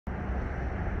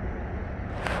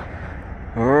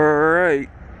Alright,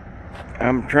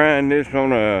 I'm trying this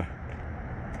on a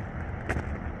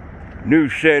new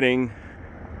setting,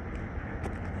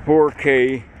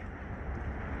 4K.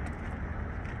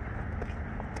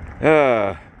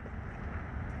 Yeah,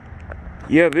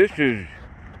 this is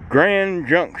Grand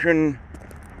Junction,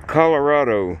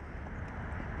 Colorado.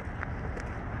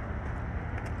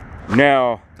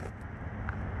 Now,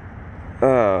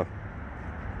 I'm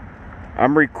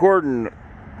recording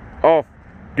off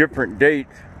different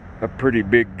dates, a pretty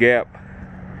big gap.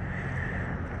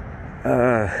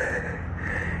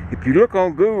 If you look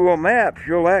on Google Maps,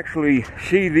 you'll actually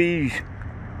see these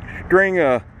string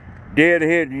of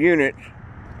deadhead units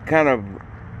kind of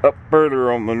up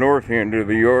further on the north end of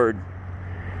the yard.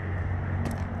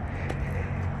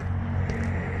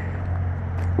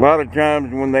 A lot of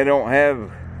times when they don't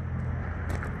have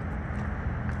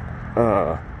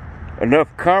enough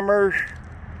commerce,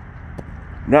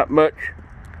 not much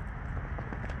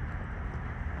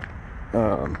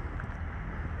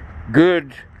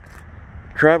goods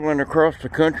traveling across the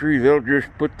country, they'll just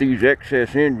put these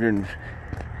excess engines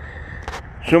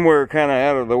somewhere kind of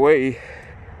out of the way.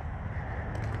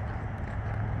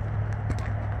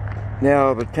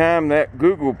 Now, the time that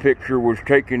Google picture was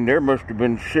taken, there must have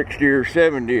been 60 or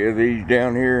 70 of these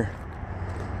down here.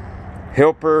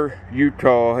 Helper,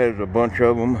 Utah has a bunch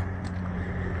of them.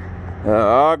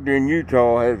 Ogden,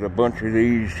 Utah has a bunch of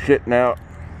these sitting out.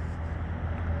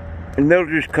 And they'll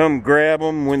just come grab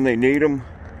them when they need them.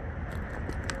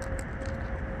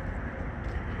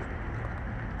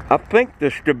 I think the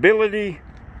stability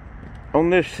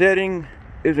on this setting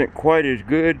isn't quite as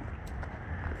good.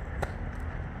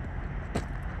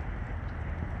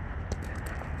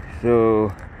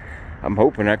 So I'm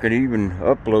hoping I can even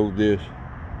upload this.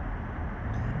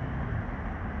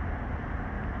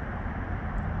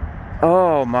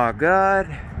 Oh my God.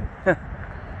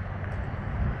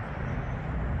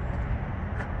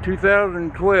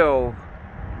 2012.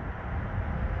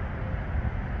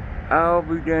 I'll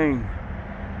be dang.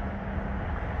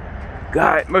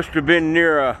 God, it must have been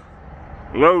near a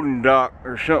loading dock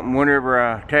or something whenever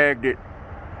I tagged it.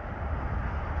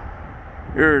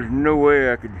 There's no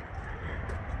way I could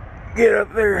get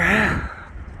up there.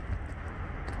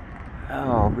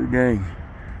 Oh, be dang.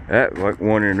 That's like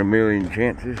 1 in a million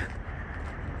chances.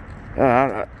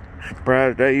 I'm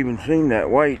surprised I even seen that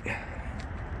white.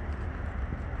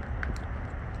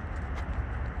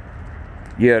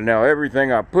 Yeah, now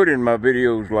everything I put in my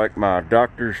videos, like my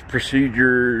doctor's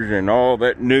procedures and all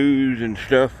that news and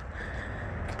stuff,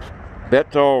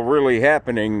 that's all really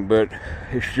happening, but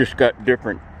it's just got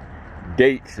different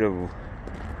dates of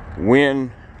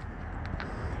when.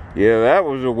 Yeah, that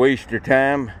was a waste of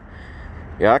time.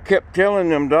 Yeah, I kept telling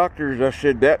them doctors, I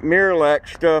said, that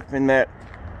Miralax stuff and that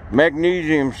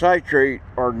magnesium citrate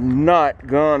are not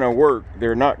gonna work.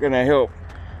 They're not gonna help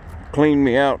clean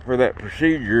me out for that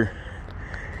procedure.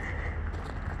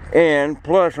 And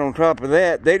plus, on top of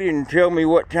that, they didn't tell me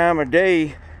what time of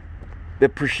day the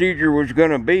procedure was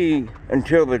gonna be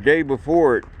until the day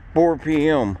before at 4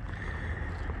 p.m.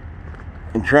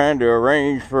 And trying to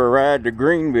arrange for a ride to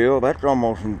Greenville, that's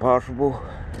almost impossible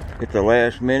at the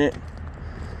last minute.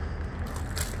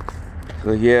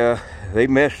 So yeah, they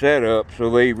messed that up. So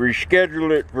they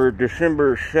rescheduled it for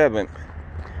December 7th.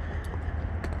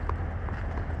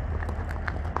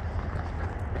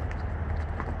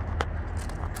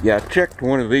 Yeah, I checked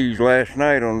one of these last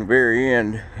night on the very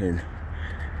end, and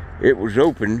it was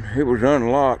open. It was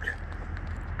unlocked.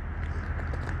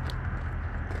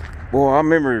 Boy, I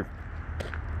remember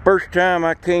first time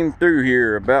I came through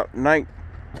here, about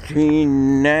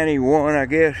 1991, I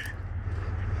guess.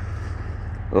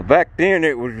 Well, back then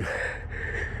it was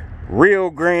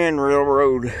Rio Grande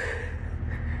Railroad.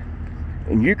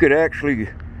 And you could actually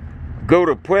go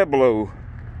to Pueblo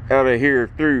out of here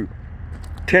through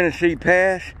Tennessee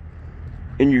Pass,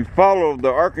 and you follow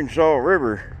the Arkansas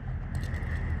River.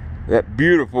 That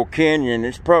beautiful canyon.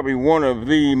 It's probably one of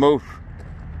the most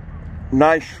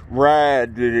nice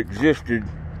rides that existed,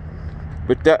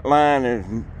 but that line is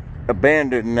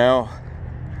abandoned now.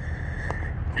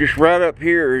 Just right up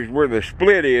here is where the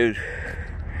split is.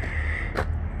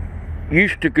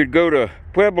 Used to could go to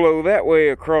Pueblo that way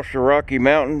across the Rocky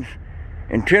Mountains,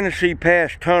 and Tennessee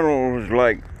Pass Tunnel is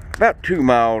like about 2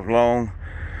 miles long.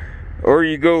 Or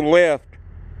you go left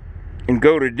and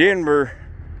go to Denver,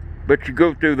 but you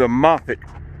go through the Moffett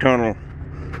Tunnel.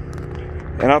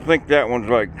 And I think that one's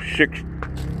like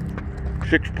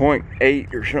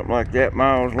 6.8 or something like that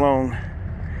miles long.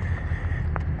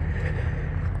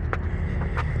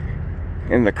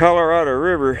 And the Colorado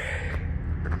River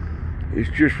is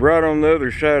just right on the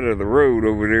other side of the road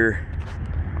over there.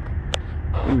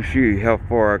 Let me see how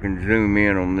far I can zoom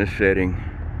in on this setting.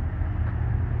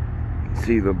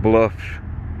 See the bluffs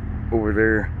over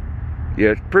there.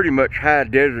 Yeah, it's pretty much high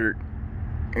desert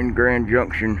in Grand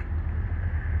Junction.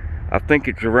 I think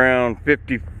it's around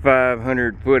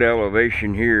 5,500 foot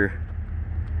elevation here.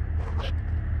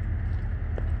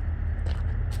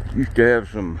 Used to have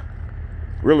some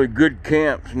really good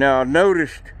camps. Now I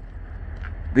noticed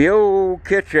the old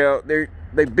catch out,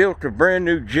 they built a brand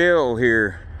new jail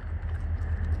here.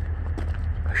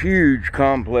 Huge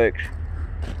complex.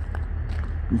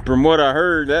 And from what I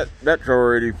heard, that's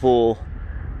already full.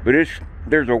 But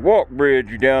there's a walk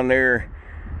bridge down there,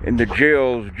 and the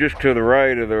jail's just to the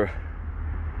right of the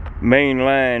main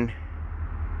line.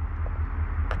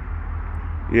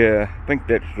 Yeah, I think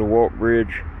that's the walk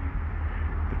bridge.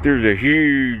 But there's a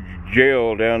huge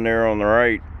jail down there on the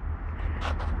right.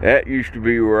 That used to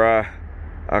be where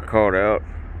I caught out.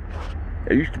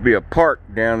 There used to be a park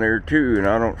down there too, and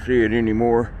I don't see it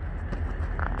anymore.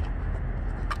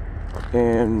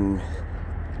 And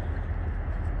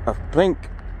I think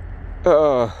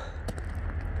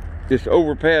this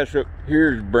overpass up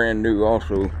here is brand new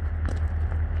also.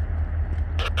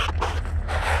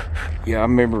 Yeah, I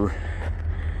remember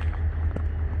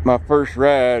my first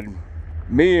ride,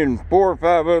 me and 4 or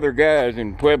 5 other guys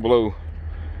in Pueblo.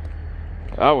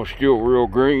 I was still real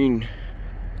green,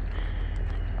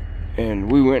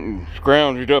 and we went and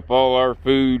scrounged up all our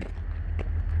food,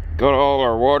 got all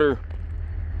our water,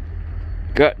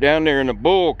 got down there, and the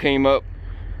bull came up,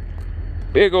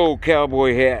 big old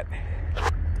cowboy hat.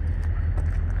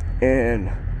 And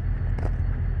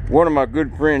one of my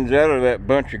good friends out of that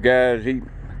bunch of guys, he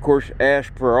of course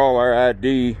asked for all our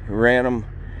ID, ran them,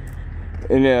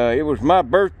 and it was my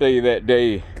birthday that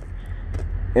day.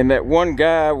 And that one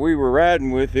guy we were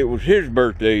riding with, it was his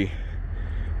birthday.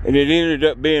 And it ended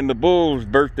up being the bull's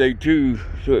birthday too.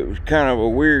 So it was kind of a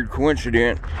weird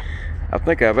coincidence. I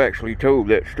think I've actually told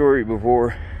that story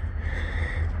before.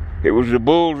 It was the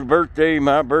bull's birthday,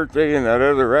 my birthday, and that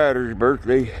other rider's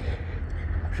birthday.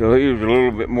 So he was a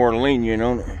little bit more lenient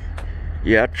on it.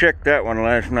 Yeah, I checked that one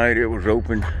last night. It was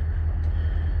open.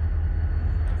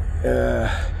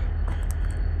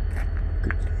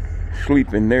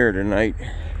 Sleep in there tonight.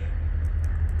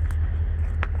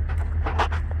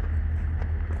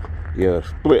 Yeah,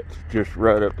 split's just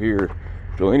right up here.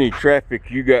 So any traffic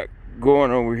you got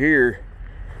going over here,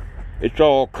 it's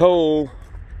all coal.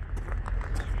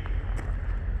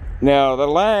 Now the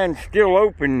line's still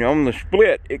open on the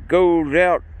split. It goes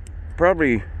out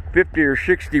probably 50 or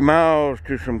 60 miles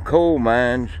to some coal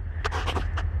mines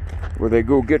where they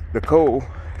go get the coal.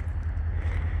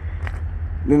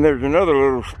 Then there's another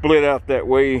little split out that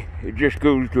way. It just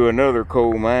goes to another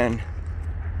coal mine.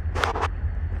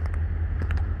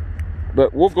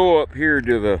 But we'll go up here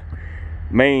to the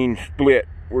main split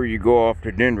where you go off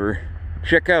to Denver.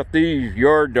 Check out these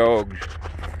yard dogs.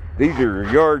 These are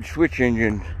yard switch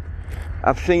engines.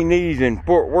 I've seen these in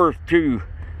Fort Worth too.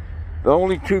 The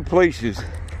only 2 places.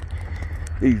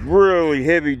 These really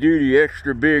heavy duty,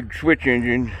 extra big switch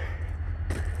engines.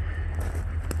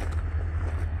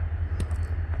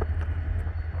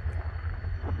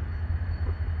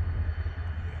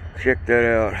 Check that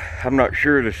out. I'm not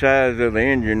sure the size of the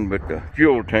engine, but the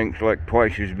fuel tank's like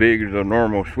twice as big as a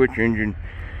normal switch engine.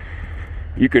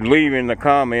 You can leave in the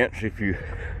comments if you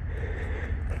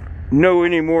know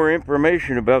any more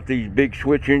information about these big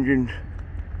switch engines.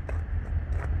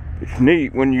 It's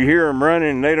neat when you hear them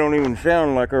running. They don't even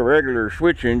sound like a regular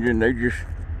switch engine. They just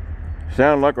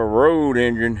sound like a road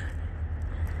engine.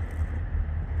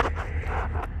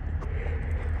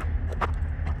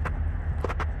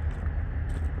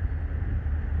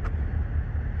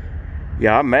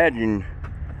 Yeah, I imagine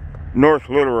North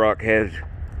Little Rock has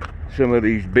some of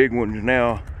these big ones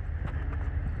now.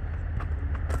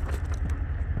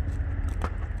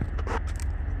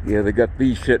 Yeah, they got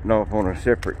these sitting off on a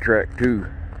separate track too.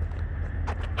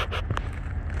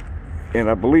 And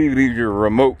I believe these are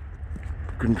remote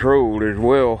controlled as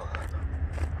well.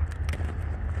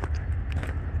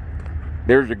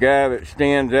 There's a guy that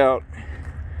stands out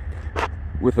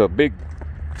with a big,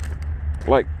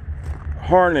 like,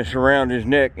 harness around his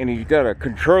neck, and he's got a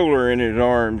controller in his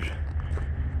arms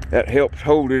that helps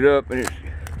hold it up, and it's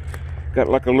got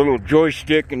like a little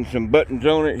joystick and some buttons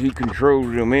on it. He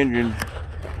controls them engines.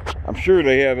 I'm sure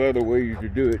they have other ways to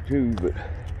do it too, but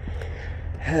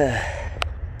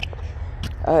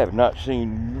I have not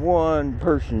seen one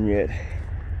person yet.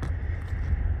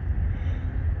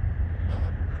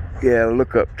 Yeah,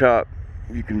 look up top.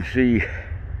 You can see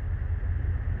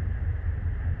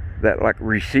that like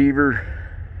receiver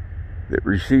that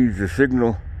receives the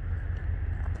signal.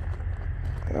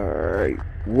 Alright,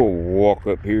 we'll walk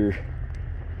up here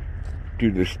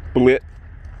to the split.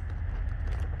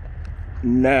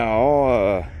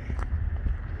 Now,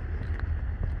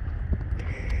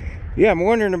 yeah, I'm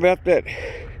wondering about that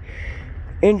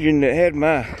engine that had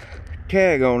my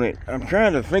tag on it. I'm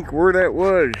trying to think where that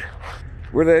was,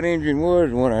 where that engine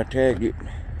was when I tagged it.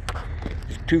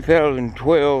 It's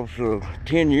 2012, so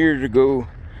 10 years ago.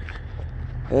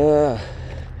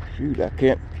 Shoot, I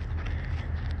can't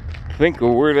think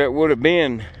of where that would have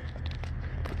been.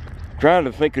 Trying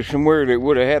to think of somewhere that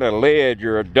would have had a ledge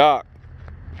or a dock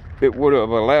that would have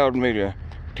allowed me to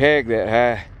tag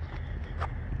that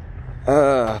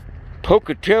high.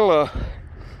 Pocatello,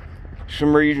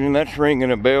 some reason that's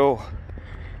ringing a bell.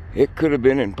 It could have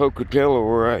been in Pocatello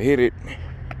where I hit it.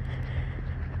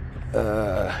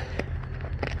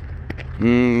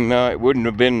 No, it wouldn't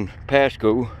have been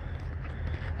Pasco.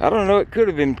 I don't know, it could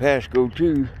have been Pasco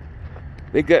too.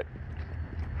 They got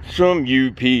some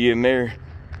UP in there,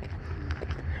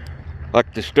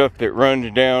 like the stuff that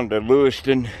runs down to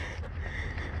Lewiston,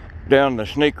 down the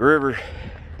Snake River.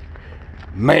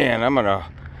 Man, I'm gonna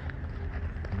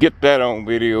get that on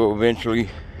video eventually.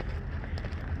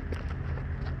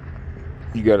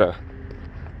 You gotta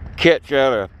catch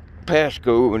out of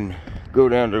Pasco and go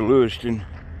down to Lewiston,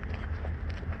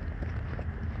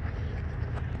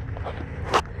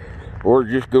 or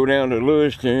just go down to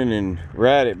Lewiston and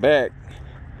ride it back.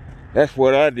 That's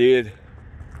what I did.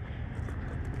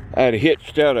 I had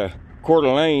hitched out of Coeur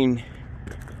d'Alene,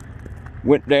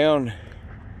 went down,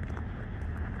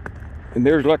 and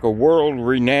there's like a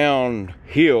world-renowned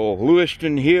hill,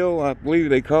 Lewiston Hill, I believe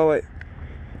they call it.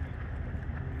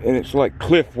 And it's like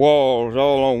cliff walls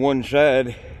all on one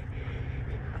side,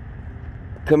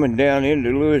 coming down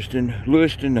into Lewiston,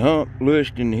 Lewiston Hump,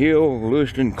 Lewiston Hill,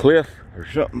 Lewiston Cliff, or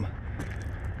something.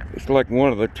 It's like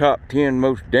one of the top 10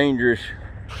 most dangerous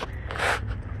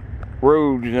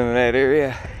roads in that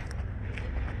area.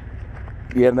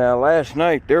 Yeah, now last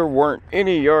night there weren't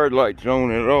any yard lights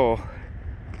on at all.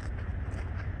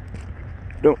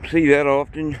 Don't see that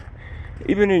often.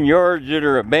 Even in yards that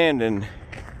are abandoned,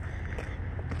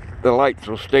 the lights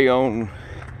will stay on.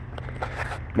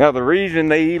 Now the reason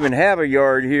they even have a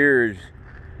yard here is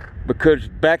because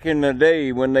back in the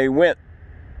day when they went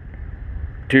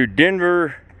to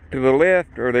Denver to the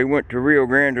left, or they went to Rio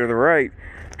Grande to the right,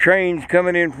 trains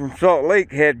coming in from Salt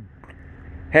Lake had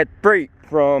freight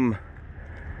from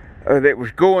that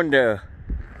was going to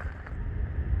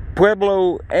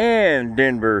Pueblo and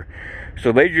Denver.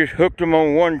 So they just hooked them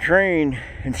on one train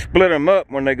and split them up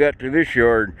when they got to this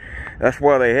yard. That's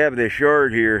why they have this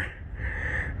yard here.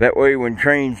 That way when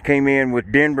trains came in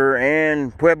with Denver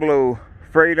and Pueblo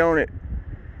freight on it,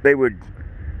 they would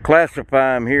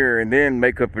classify them here and then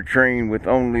make up a train with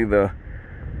only the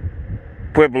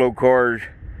Pueblo cars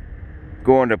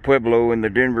going to Pueblo and the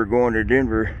Denver going to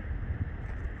Denver.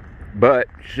 But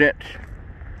since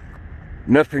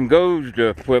nothing goes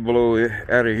to Pueblo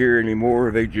out of here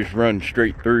anymore, they just run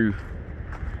straight through.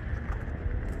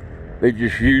 They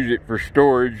just use it for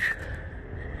storage.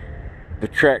 The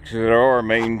tracks that are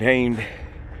maintained,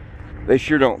 they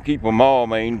sure don't keep them all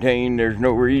maintained. There's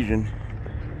no reason.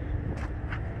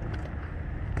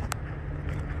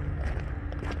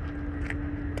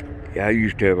 Yeah, I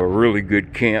used to have a really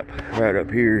good camp right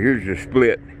up here. Here's the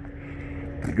split.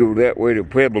 You go that way to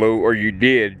Pueblo, or you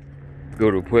did go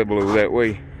to Pueblo that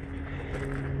way.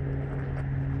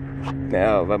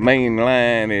 Now the main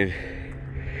line is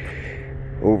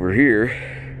over here,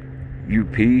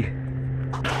 UP.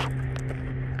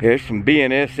 There's some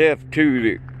BNSF too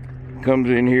that comes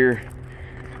in here,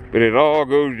 but it all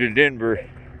goes to Denver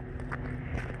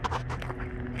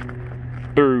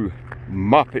through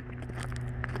Moffett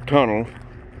Tunnel.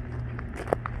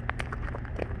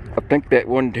 I think that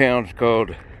one town's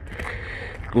called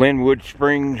Glenwood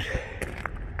Springs.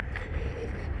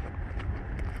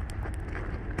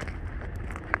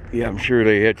 Yeah, I'm sure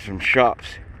they had some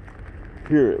shops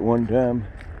here at one time.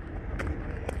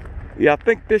 Yeah, I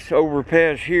think this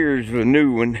overpass here is the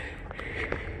new one.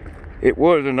 It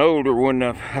was an older one.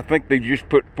 I think they just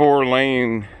put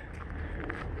 4-lane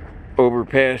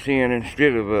overpass in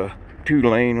instead of a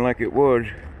 2-lane like it was.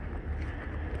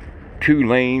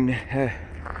 2-lane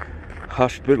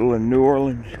hospital in New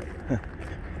Orleans.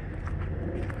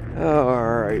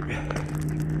 Alright.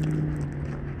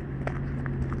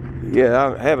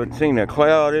 Yeah, I haven't seen a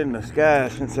cloud in the sky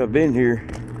since I've been here.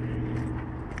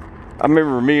 I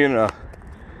remember me and a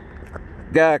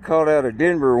guy caught out of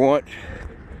Denver once,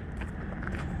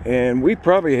 and we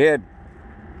probably had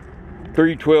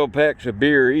 3 12-packs of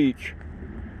beer each,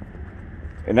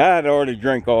 and I had already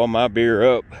drank all my beer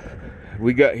up.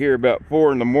 we got here about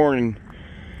 4 in the morning,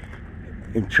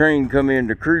 and train come in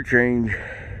to crew change.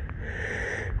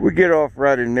 We get off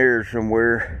right in there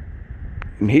somewhere,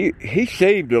 and he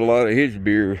saved a lot of his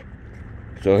beer,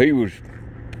 so he was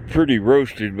pretty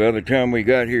roasted by the time we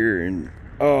got here. And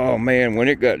oh man, when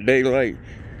it got daylight,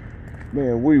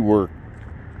 man, we were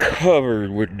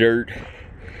covered with dirt.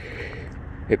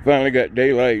 It finally got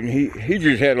daylight, and he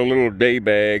just had a little day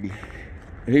bag.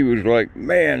 He was like,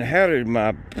 man, how did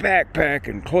my backpack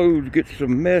and clothes get so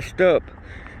messed up?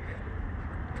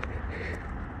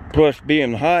 Plus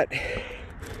being hot,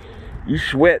 you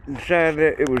sweat inside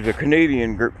that. It was a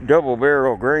Canadian double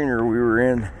barrel grainer we were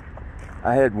in.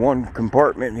 I had one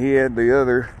compartment, he had the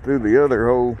other, through the other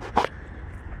hole.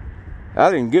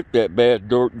 I didn't get that bad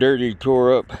dirty,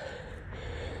 tore up.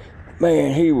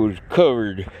 Man, he was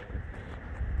covered,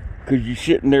 because you're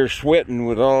sitting there sweating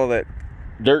with all that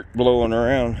dirt blowing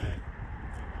around.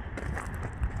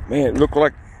 Man, it looked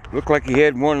like he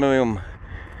had one of them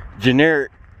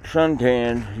generic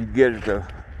suntans you get at the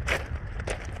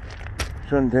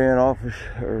suntan office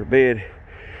or bed.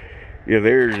 Yeah,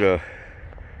 there's a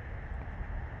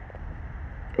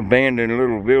abandoned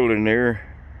little building there,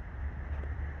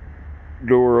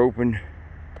 door open,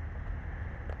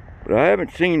 but I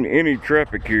haven't seen any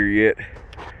traffic here yet.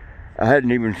 I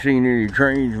hadn't even seen any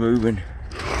trains moving.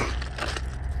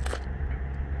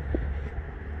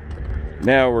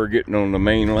 Now we're getting on the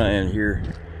main line here.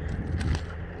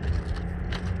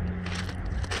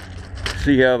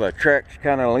 See how the track's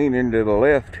kind of leaning to the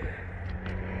left?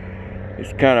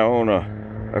 It's kind of on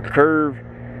a curve.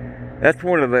 That's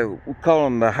one of the, we call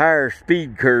them the higher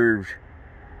speed curves,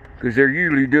 because they're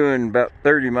usually doing about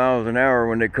 30 miles an hour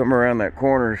when they come around that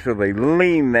corner, so they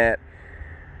lean that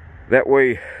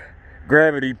way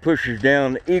gravity pushes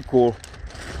down equal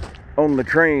on the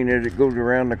train as it goes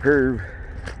around the curve.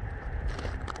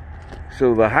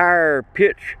 So the higher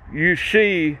pitch you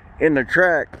see in the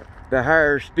track, the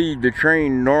higher speed the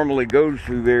train normally goes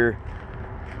through there.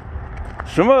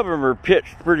 Some of them are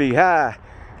pitched pretty high,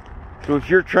 so if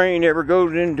your train ever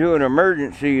goes into an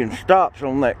emergency and stops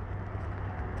on that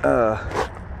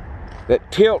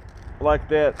that tilt like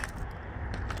that,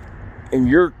 and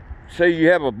you're, say you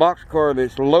have a boxcar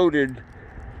that's loaded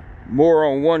more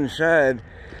on one side,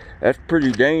 that's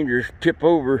pretty dangerous. Tip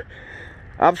over.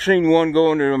 I've seen one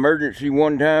go into an emergency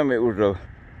one time. It was a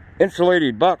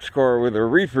insulated boxcar with a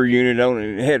reefer unit on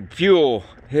it. It had fuel,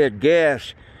 had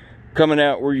gas coming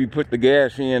out where you put the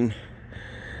gas in.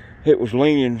 It was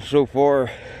leaning so far.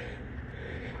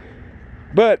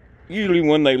 But usually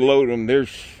when they load them,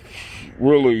 there's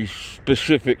really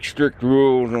specific, strict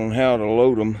rules on how to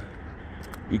load them.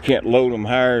 You can't load them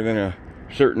higher than a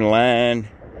certain line.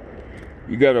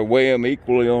 You got to weigh them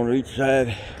equally on each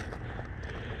side.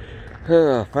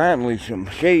 Finally some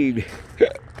shade.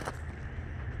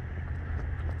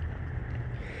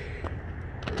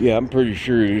 Yeah, I'm pretty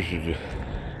sure this is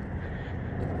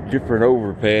a different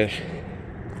overpass.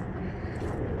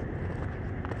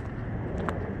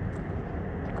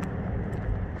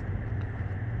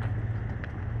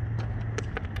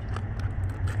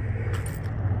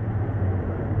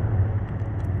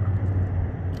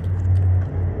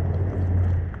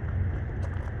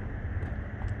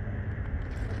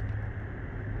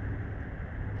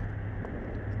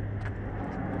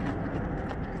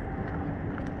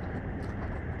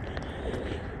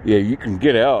 Yeah, you can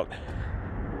get out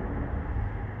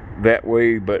that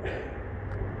way, but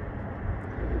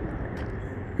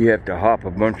you have to hop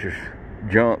a bunch of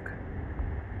junk.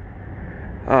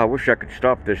 I wish I could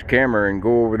stop this camera and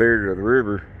go over there to the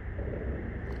river.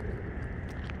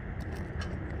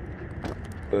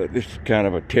 But this is kind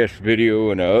of a test video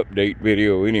and an update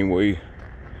video anyway.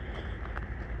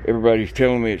 Everybody's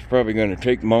telling me it's probably going to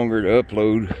take longer to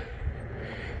upload.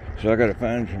 So I gotta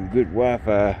find some good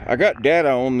Wi-Fi. I got data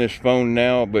on this phone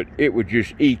now, but it would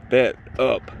just eat that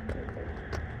up.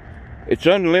 It's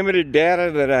unlimited data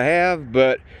that I have,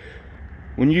 but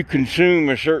when you consume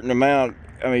a certain amount,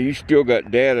 I mean, you still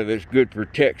got data that's good for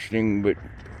texting, but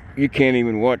you can't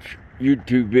even watch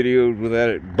YouTube videos without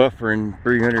it buffering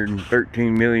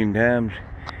 313 million times.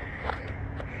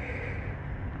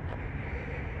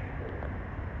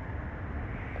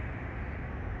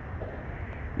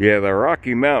 Yeah, the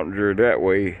Rocky Mountains are that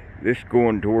way. This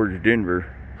going towards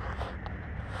Denver.